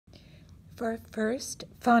For our first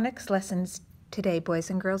phonics lessons today, boys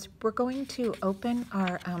and girls, we're going to open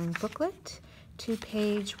our booklet to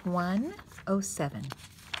page 107,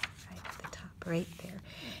 right at the top, right there.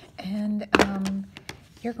 And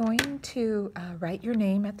you're going to write your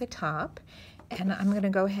name at the top, and I'm going to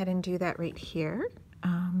go ahead and do that right here.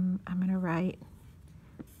 I'm going to write,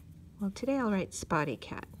 well, today I'll write Spotty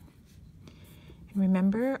Cat. And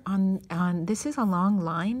remember, on this is a long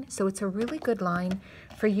line, so it's a really good line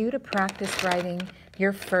for you to practice writing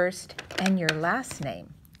your first and your last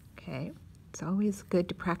name, okay? It's always good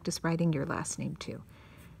to practice writing your last name too.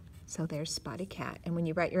 So there's Spotty Cat. And when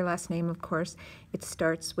you write your last name, of course, it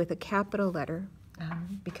starts with a capital letter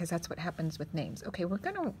because that's what happens with names. Okay, we're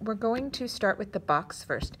going to start with the box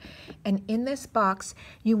first. And in this box,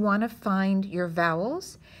 you want to find your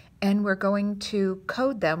vowels, and we're going to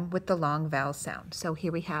code them with the long vowel sound. So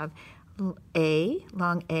here we have A,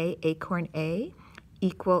 long A, acorn A,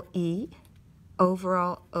 equal E,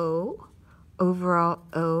 overall O,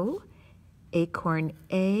 acorn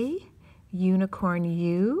A, unicorn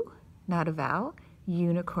U, not a vowel,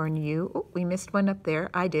 unicorn U. Oh, we missed one up there.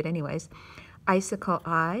 I did anyways. Icicle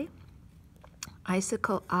I,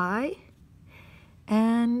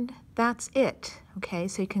 and that's it. Okay,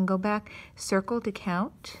 so you can go back, circle to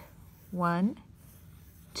count. 1,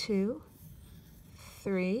 2,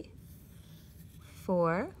 3,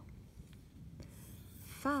 4,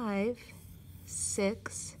 5,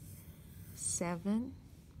 6, 7,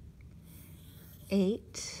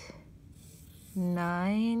 8,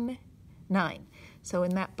 9. So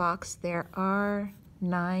in that box there are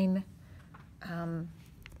nine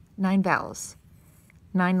vowels,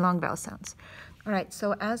 9 long vowel sounds. All right,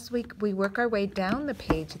 so as we work our way down the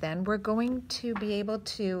page then, we're going to be able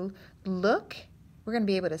to look, we're going to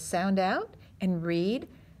be able to sound out and read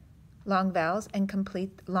long vowels and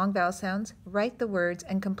complete long vowel sounds, write the words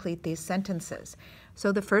and complete these sentences.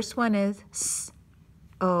 So the first one is S,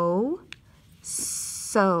 O,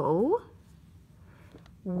 so,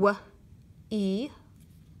 W, E,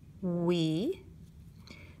 we,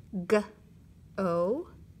 G, O,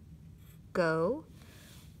 go,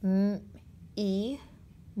 M, E,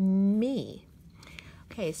 me.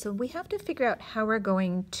 Okay, so we have to figure out how we're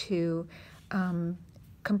going to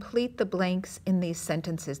complete the blanks in these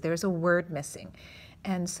sentences. There's a word missing.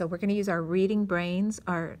 And so we're going to use our reading brains,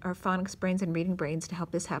 our phonics brains and reading brains to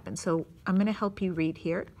help this happen. So I'm going to help you read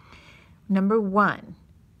here. Number 1,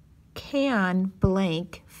 can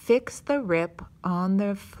blank fix the rip on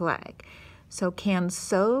the flag? So can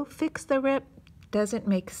so fix the rip? Doesn't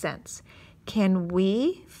make sense. Can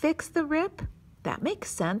we fix the rip? That makes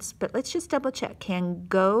sense, but let's just double check. Can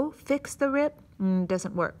go fix the rip?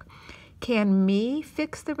 Doesn't work. Can me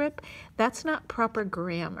fix the rip? That's not proper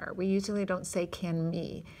grammar. We usually don't say can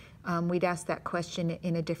me. We'd ask that question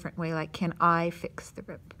in a different way, like can I fix the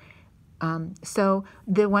rip? So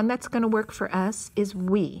the one that's going to work for us is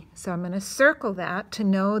we. So I'm going to circle that to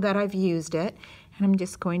know that I've used it, and I'm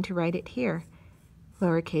just going to write it here.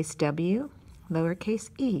 Lowercase w, lowercase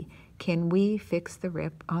e. Can we fix the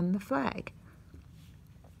rip on the flag?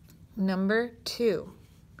 Number 2,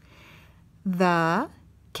 the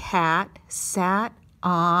cat sat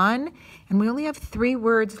on, and we only have 3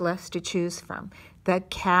 words left to choose from. The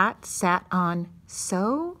cat sat on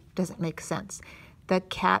so, doesn't make sense. The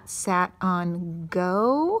cat sat on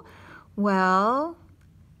go, well,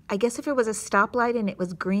 I guess if it was a stoplight and it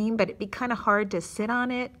was green, but it'd be kind of hard to sit on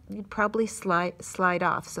it, you'd probably slide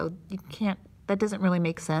off, so you can't, that doesn't really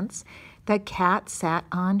make sense. The cat sat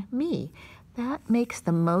on me. That makes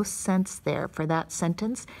the most sense there for that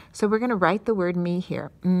sentence. So we're going to write the word me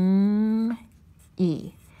here.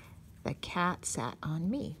 E. The cat sat on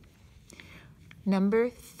me. Number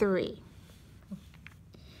 3.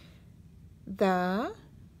 The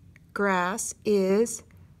grass is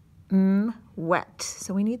wet.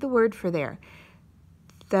 So we need the word for there.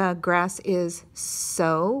 The grass is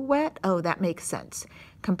so wet. Oh, that makes sense.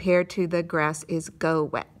 Compared to the grass is go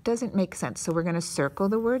wet. Doesn't make sense. So we're going to circle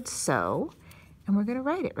the word so, and we're going to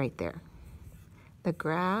write it right there. The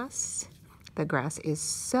grass is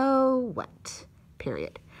so wet,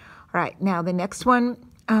 period. All right, now the next one,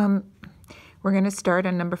 we're going to start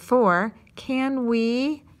on number 4. Can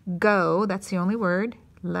we go, that's the only word,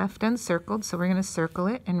 left uncircled, so we're going to circle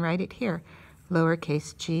it and write it here.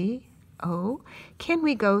 Lowercase g, O. Can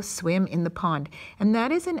we go swim in the pond? And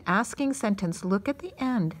that is an asking sentence. Look at the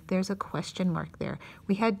end. There's a question mark there.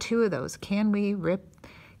 We had 2 of those. Can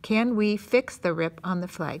we fix the rip on the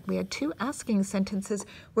flag? We had 2 asking sentences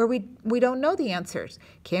where we don't know the answers.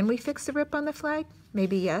 Can we fix the rip on the flag?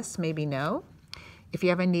 Maybe yes, maybe no. If you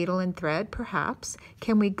have a needle and thread, perhaps.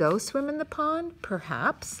 Can we go swim in the pond?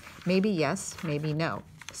 Perhaps. Maybe yes, maybe no.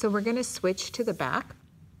 So we're going to switch to the back,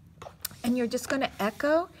 and you're just going to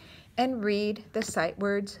echo and read the sight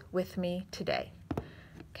words with me today.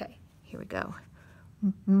 Okay, here we go.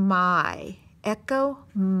 My. Echo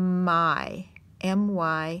my.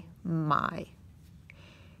 M-Y, my.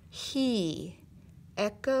 He.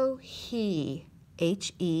 Echo he.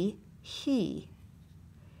 H-E, he.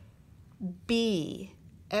 B.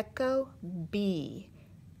 Echo B.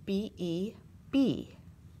 B-E, B.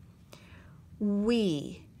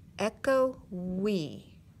 We. Echo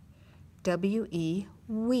we. W-E,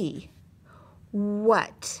 we.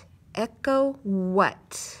 What. Echo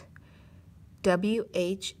what.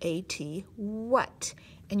 W-H-A-T, what.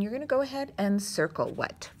 And you're going to go ahead and circle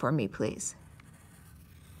what for me, please.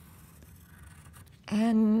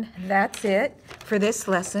 And that's it for this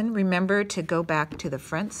lesson. Remember to go back to the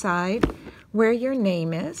front side where your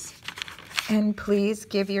name is, and please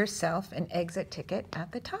give yourself an exit ticket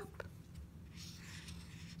at the top.